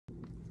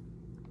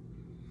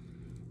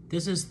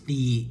This is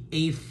the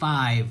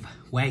A5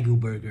 Wagyu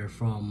burger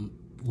from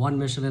 1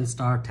 Michelin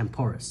star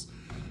Temporis.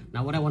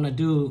 Now what I want to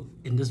do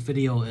in this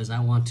video is I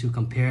want to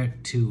compare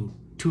it to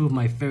two of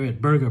my favorite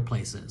burger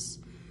places.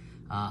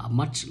 A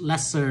much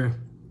lesser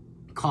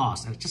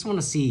cost. I just want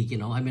to see,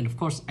 I mean, of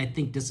course, I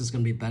think this is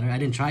going to be better. I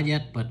didn't try it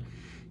yet, but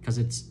because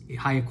it's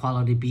higher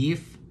quality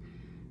beef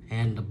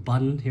and the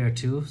bun here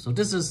too. So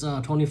this is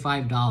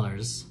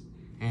 $25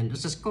 and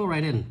let's just go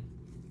right in.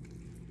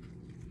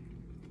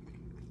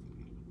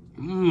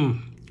 You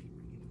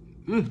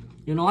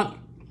know what?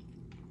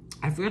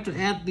 I forgot to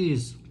add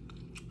these,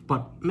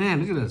 but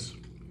man, look at this.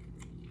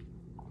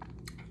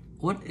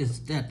 What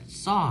is that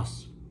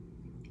sauce?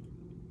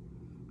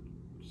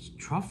 It's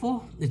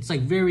truffle? It's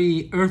like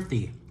very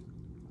earthy.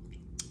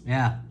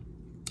 Yeah.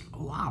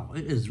 Wow,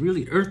 it is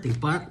really earthy,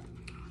 but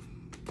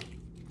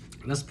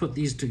let's put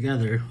these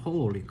together.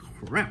 Holy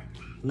crap.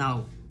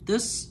 Now,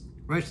 this,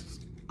 right,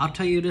 I'll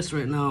tell you this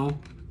right now,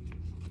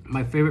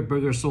 my favorite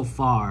burger so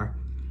far,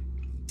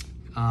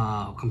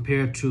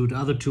 compared to the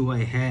other two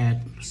I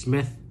had,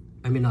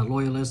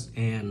 Loyalist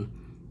and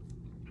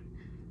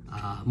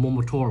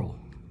Momotaro.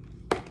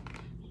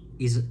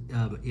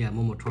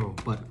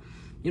 Momotaro. But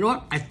you know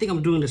what? I think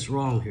I'm doing this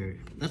wrong here.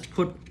 Let's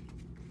put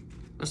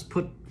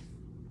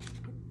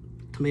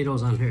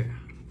tomatoes on here.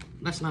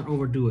 Let's not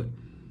overdo it.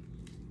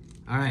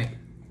 All right,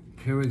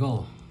 here we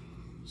go.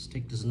 Let's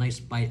take this nice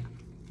bite.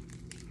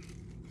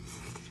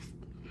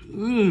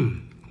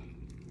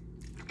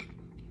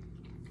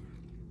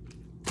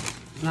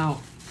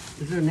 Now,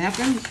 is there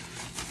napkins?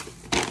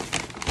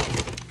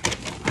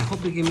 I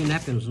hope they give me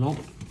napkins. Nope.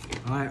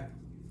 All right.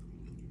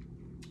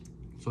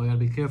 So I gotta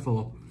be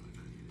careful.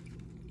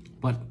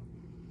 But,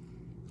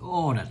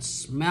 oh, that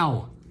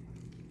smell.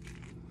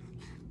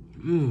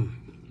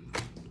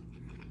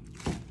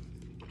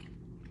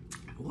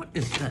 What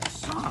is that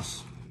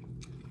sauce?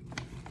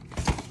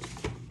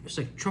 It's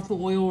like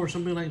truffle oil or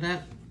something like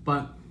that.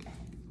 But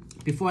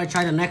before I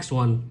try the next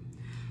one,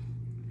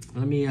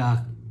 let me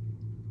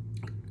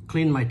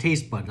clean my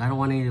taste buds. I don't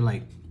want any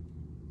the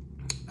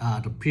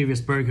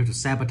previous burger to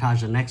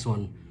sabotage the next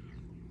one.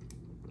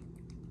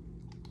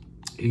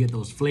 You get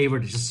those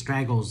flavors that just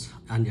straggles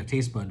on your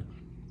taste bud.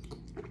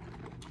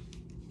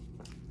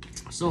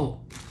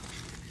 So,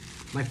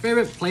 my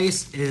favorite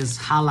place is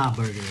Hala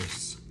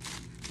Burgers.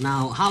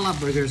 Now, Hala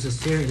Burgers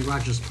is here in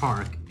Rogers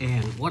Park,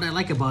 and what I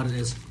like about it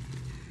is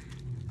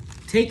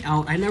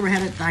takeout. I never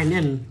had it dine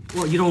in.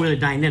 Well, you don't really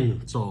dine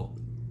in, so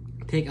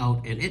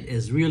takeout, and it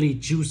is really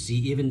juicy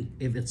even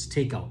if it's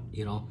takeout,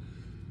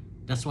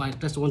 That's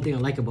the one thing I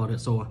like about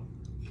it. So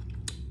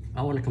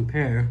I want to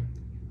compare,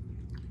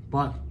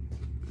 but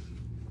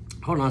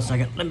hold on a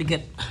second. Let me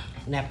get a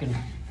napkin.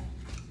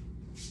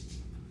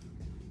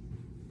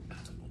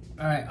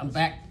 All right, I'm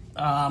back.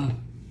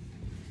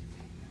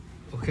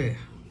 Okay.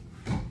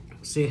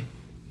 See,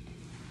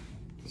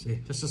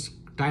 let's just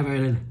dive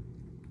right in.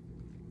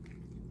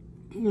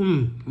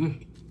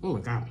 Oh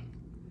my God.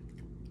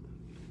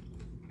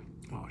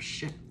 Oh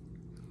shit.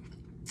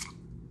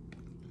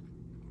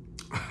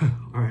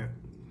 All right.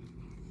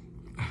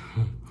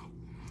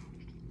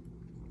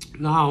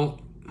 Now,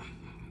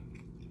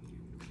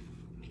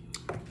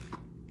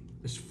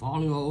 it's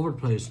falling all over the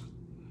place.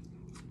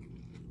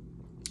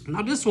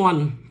 Now this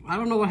one, I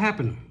don't know what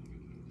happened.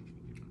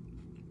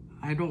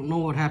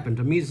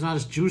 To me, it's not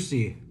as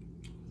juicy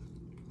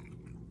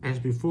as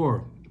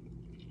before.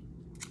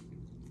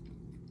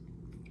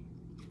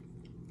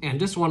 And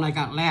this one I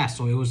got last,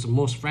 so it was the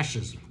most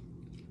freshest.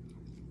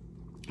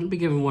 Let me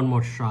give it one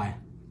more try.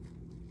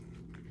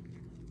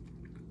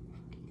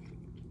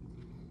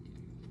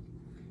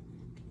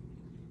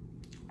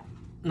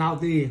 Now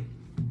the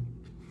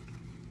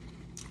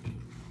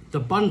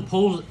bun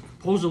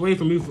pulls away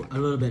from you for a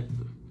little bit.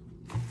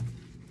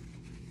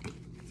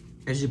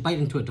 As you bite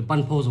into it, the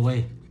bun pulls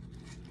away.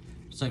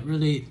 It's like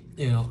really,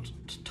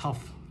 it's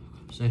tough,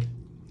 see?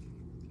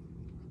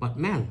 But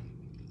man,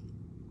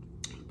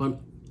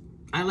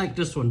 I like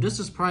this one. This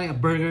is probably a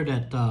burger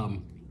that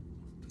the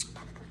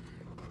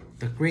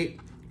great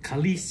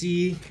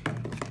Khaleesi,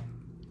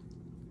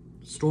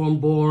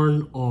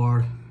 Stormborn,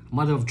 or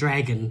Mother of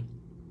Dragon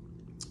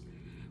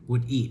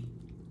would eat,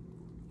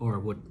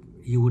 or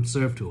you would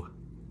serve to.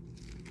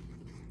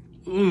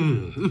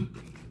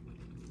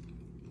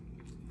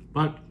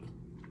 But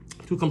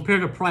to compare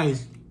the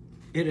price,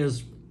 it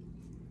is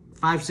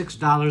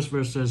 $5-6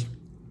 versus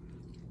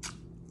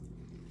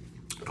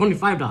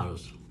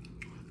 $25.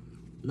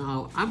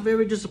 Now, I'm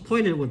very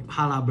disappointed with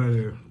Hala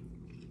Burger.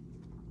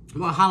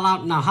 Well,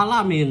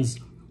 Hala means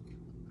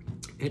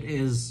it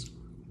is,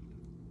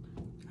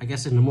 I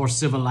guess, in a more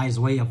civilized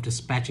way of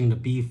dispatching the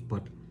beef,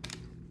 but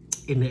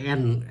in the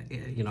end,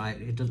 in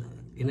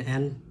the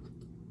end,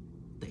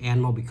 the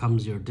animal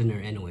becomes your dinner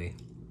anyway.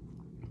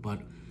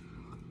 But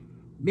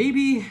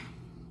maybe,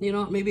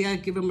 maybe I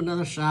give him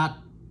another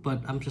shot,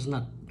 but I'm just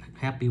not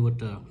happy with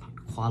the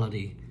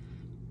quality.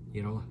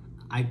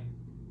 I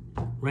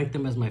rank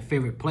them as my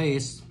favorite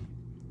place,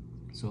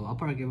 so I'll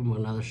probably give them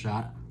another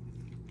shot.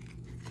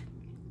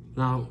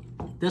 Now,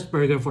 this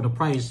burger for the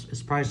price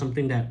is probably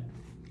something that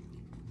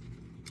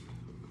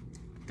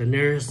the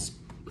nurse,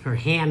 her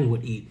hand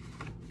would eat.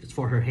 It's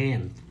for her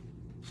hand.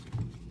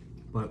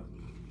 But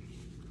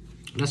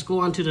let's go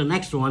on to the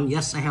next one.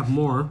 Yes, I have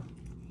more.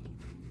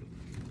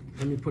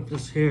 Let me put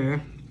this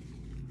here.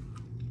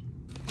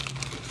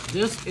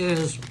 This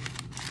is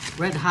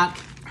Red Hot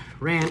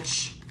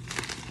Ranch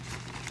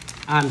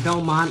on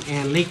Belmont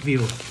and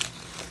Lakeview.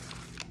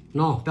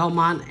 No,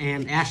 Belmont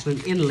and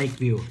Ashland in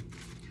Lakeview.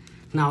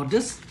 Now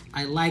this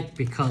I like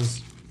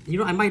because, you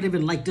know, I might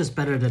even like this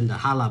better than the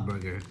Challah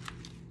burger.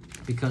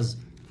 Because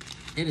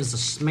it is a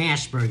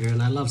smash burger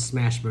and I love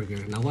smash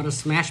burger. Now what a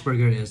smash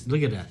burger is,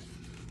 look at that.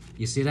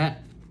 You see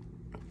that?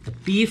 The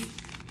beef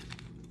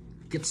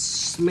gets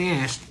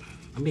smashed.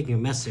 I'm making a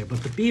mess here,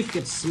 but the beef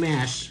gets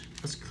smashed.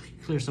 Let's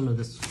clear some of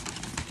this.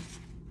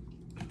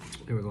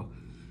 There we go.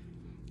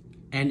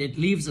 And it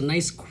leaves a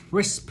nice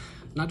crisp.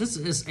 Now this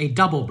is a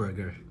double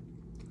burger.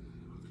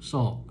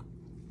 So,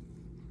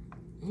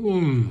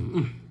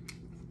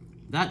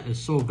 that is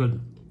so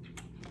good.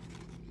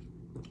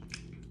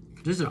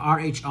 This is an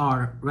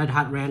RHR, Red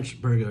Hot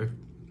Ranch burger.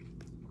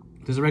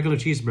 There's a regular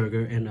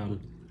cheeseburger and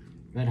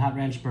Red Hot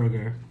Ranch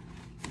burger.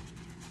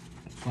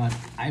 But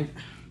I'm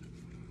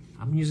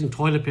using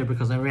toilet paper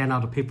because I ran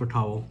out of paper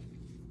towel.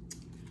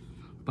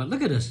 But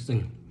look at this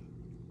thing.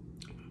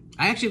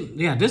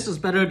 Yeah, this is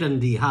better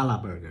than the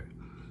Challah burger.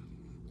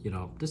 You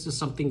know, this is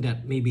something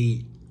that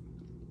maybe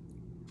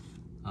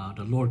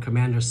the Lord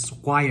Commander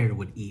Squire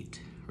would eat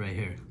right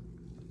here.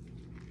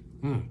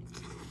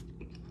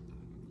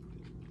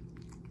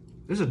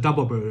 This is a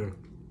double burger.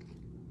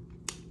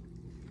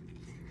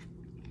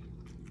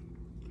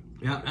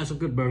 Yeah, that's a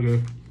good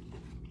burger.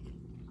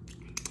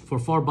 For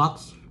 $4,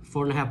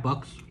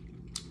 $4.50.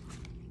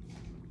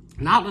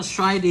 Now let's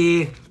try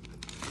they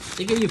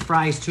give you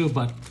fries too,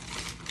 but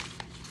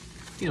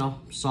you know,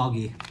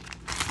 soggy.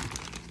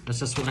 That's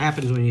just what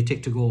happens when you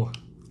take to go.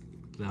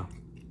 No.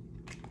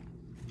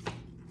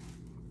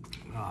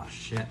 Oh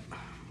shit.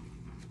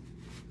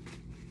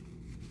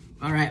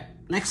 All right,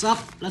 next up,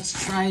 let's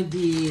try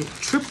the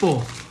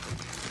triple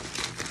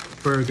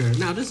burger.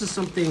 Now this is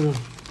something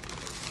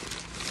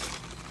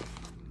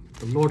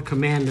the Lord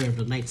Commander of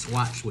the Night's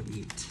Watch would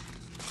eat.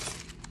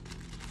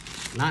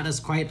 Not as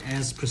quite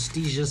as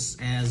prestigious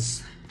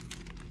as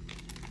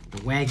the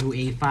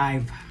Wagyu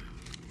A5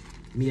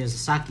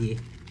 Miyazaki,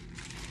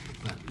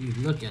 but you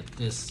look at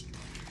this.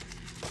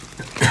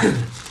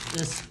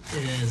 This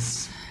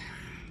is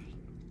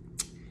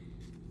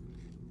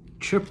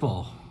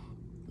triple.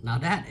 Now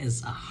that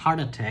is a heart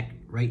attack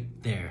right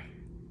there.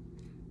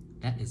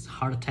 That is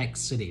heart attack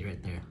city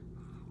right there.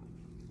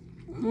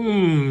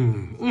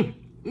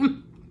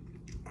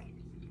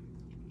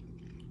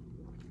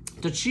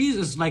 The cheese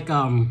is like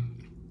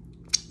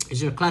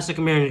it's your classic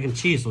American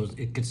cheese, so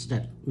it gets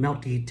that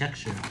melty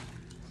texture.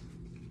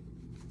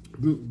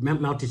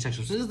 Melty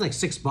texture. So this is like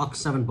 $6,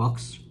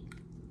 $7.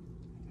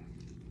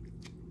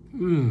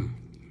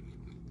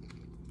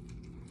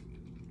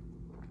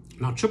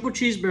 Now triple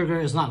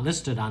cheeseburger is not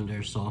listed on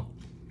there, so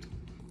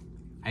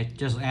I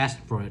just asked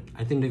for it.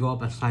 I think they go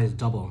up a size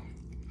double.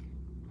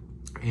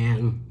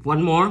 And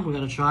one more we're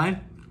gonna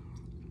try.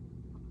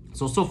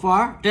 So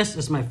far, this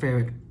is my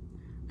favorite.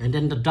 And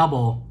then the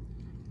double.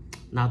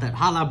 Now that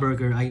Challah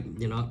burger,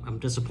 I'm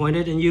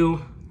disappointed in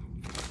you.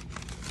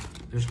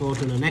 Let's go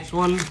to the next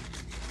one,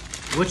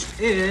 which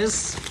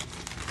is,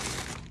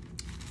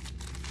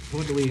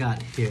 what do we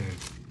got here?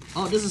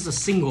 Oh, this is a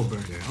single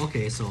burger.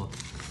 Okay, so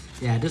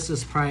yeah, this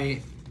is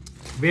probably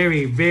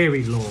very,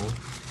 very low.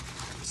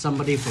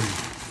 Somebody from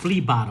Flea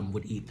Bottom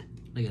would eat.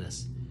 Look at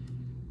this.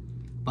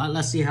 But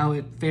let's see how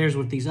it fares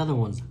with these other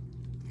ones.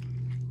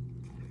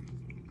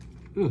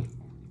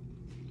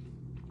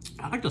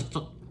 I like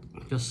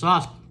the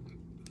sauce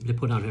they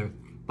put on here.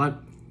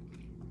 But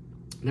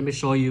let me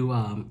show you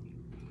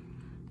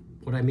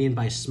what I mean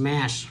by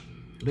smash.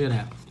 Look at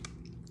that.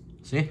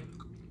 See?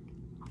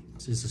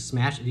 This is a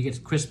smash and you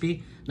get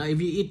crispy. Now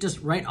if you eat this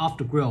right off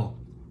the grill,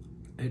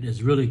 it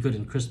is really good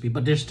and crispy,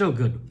 but they're still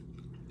good.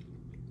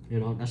 You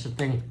know, that's the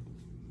thing.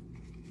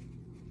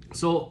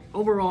 So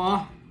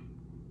overall,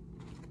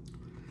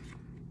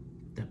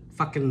 that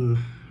fucking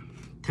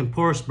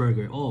tempura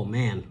burger, oh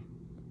man.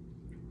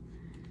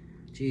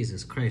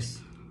 Jesus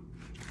Christ.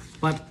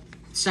 But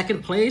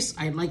second place,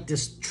 I like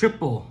this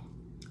triple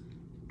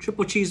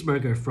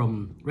cheeseburger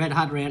from Red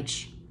Hot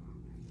Ranch.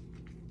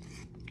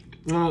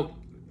 Now,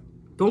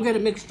 don't get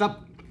it mixed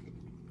up.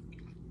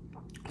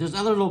 There's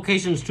other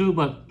locations too,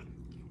 but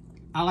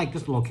I like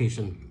this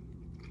location.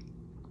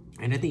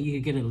 And I think you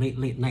can get it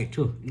late night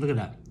too. Look at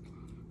that.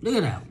 Look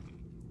at that.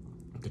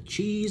 The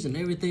cheese and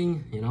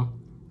everything, you know.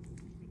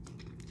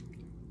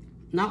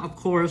 Now, of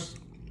course,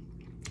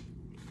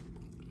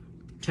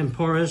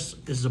 tempura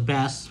is the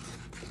best.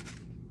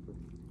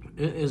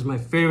 It is my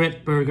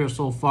favorite burger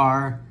so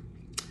far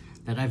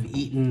that I've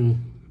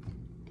eaten.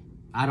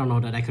 I don't know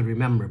that I could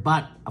remember,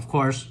 but of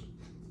course,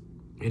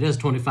 it is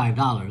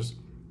 $25.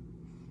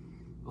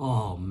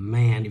 Oh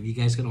man, if you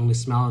guys could only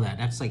smell that.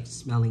 That's like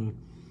smelling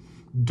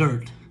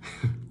dirt.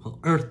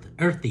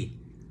 Earthy.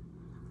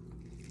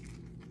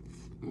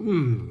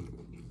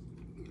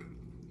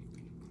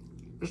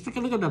 Let's take a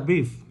look at the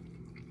beef.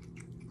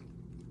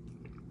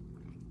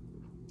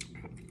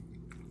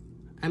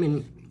 I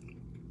mean,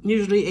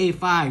 usually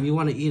A5, you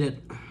want to eat it.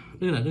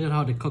 Look at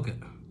how they cook it.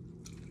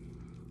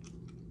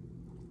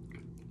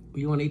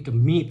 You want to eat the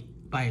meat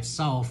by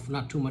itself,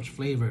 not too much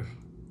flavor.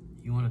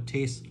 You want to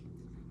taste.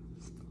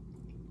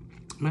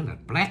 Man,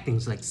 that black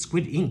thing's like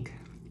squid ink.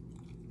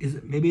 Is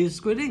it? Maybe it's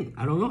squid ink.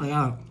 I don't know.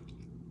 Yeah.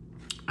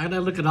 I gotta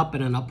look it up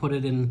and then I'll put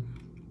it in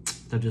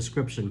the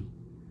description.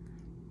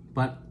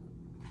 But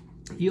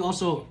you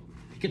also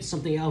get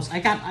something else. I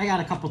got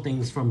a couple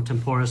things from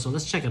Tempura, so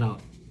let's check it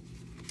out.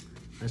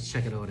 Let's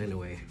check it out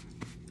anyway.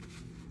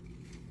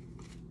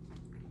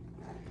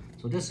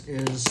 So this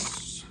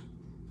is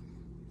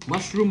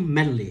mushroom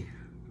medley.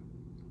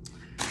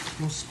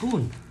 No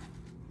spoon.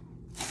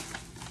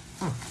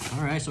 Huh.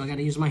 All right, so I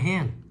gotta use my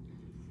hand.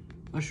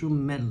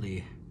 Mushroom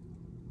medley.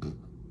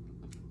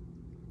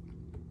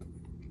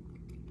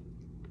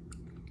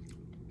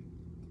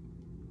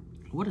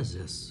 What is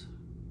this?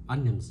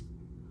 Onions.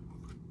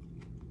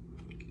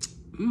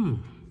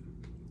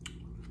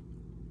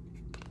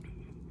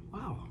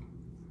 Wow.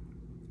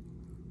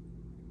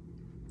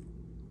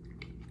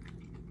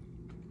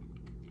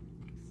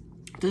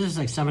 This is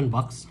like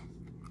 $7.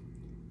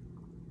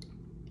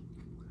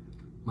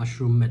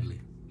 Mushroom medley.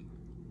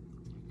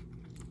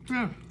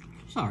 Yeah,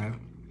 it's alright.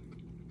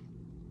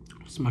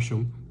 It's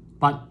mushroom,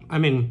 but I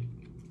mean,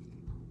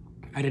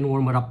 I didn't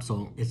warm it up,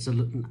 so it's a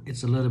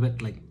little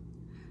bit like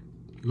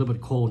a little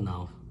bit cold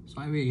now. So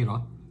I mean, you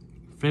know,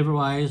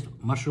 flavor-wise,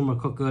 mushroom are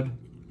cooked good.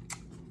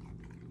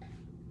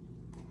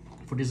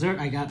 For dessert,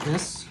 I got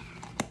this.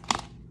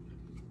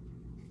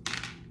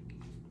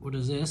 What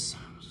is this?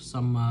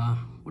 Some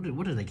what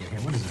did I get here?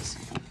 What is this?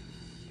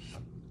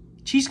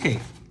 Cheesecake.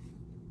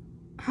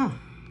 Huh.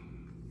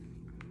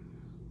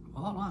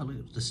 Oh wow, look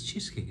at this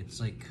cheesecake.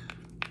 It's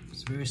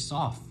very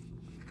soft.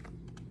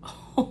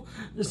 Oh,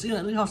 see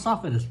that? Look how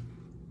soft it is.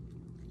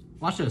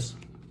 Watch this.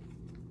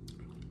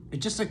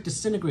 It just like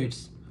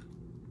disintegrates.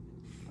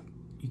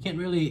 You can't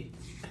really.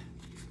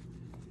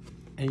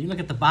 And you look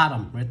at the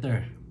bottom right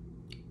there.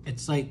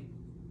 It's like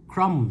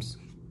crumbs.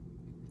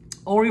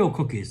 Oreo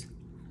cookies.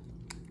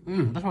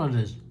 That's what it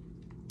is.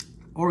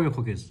 Oreo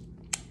cookies.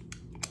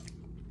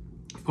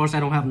 Of course, I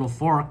don't have no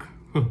fork.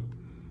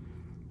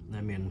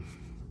 I mean,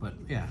 but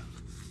yeah.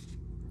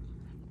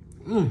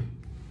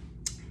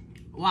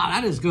 Wow,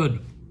 that is good.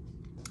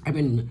 I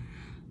mean,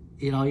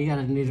 you know, you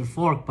gotta need a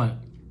fork, but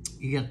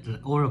you get the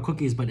Oreo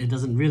cookies, but it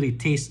doesn't really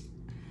taste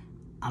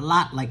a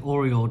lot like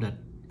Oreo that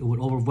it would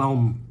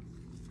overwhelm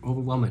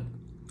it.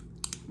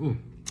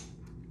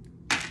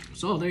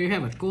 So there you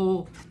have it.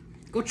 Go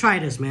try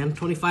this, man.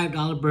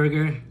 $25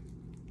 burger.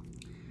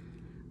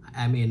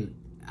 I mean,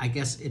 I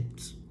guess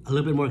it's a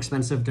little bit more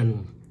expensive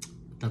than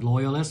the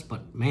Loyalist,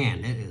 but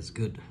man, it is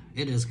good.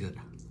 It is good.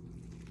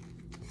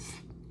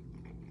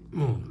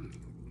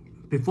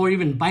 Before you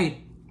even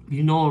bite,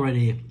 you know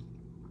already,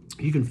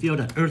 you can feel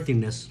that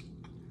earthiness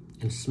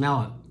and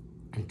smell it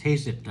and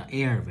taste it, the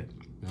air of it,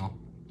 you know.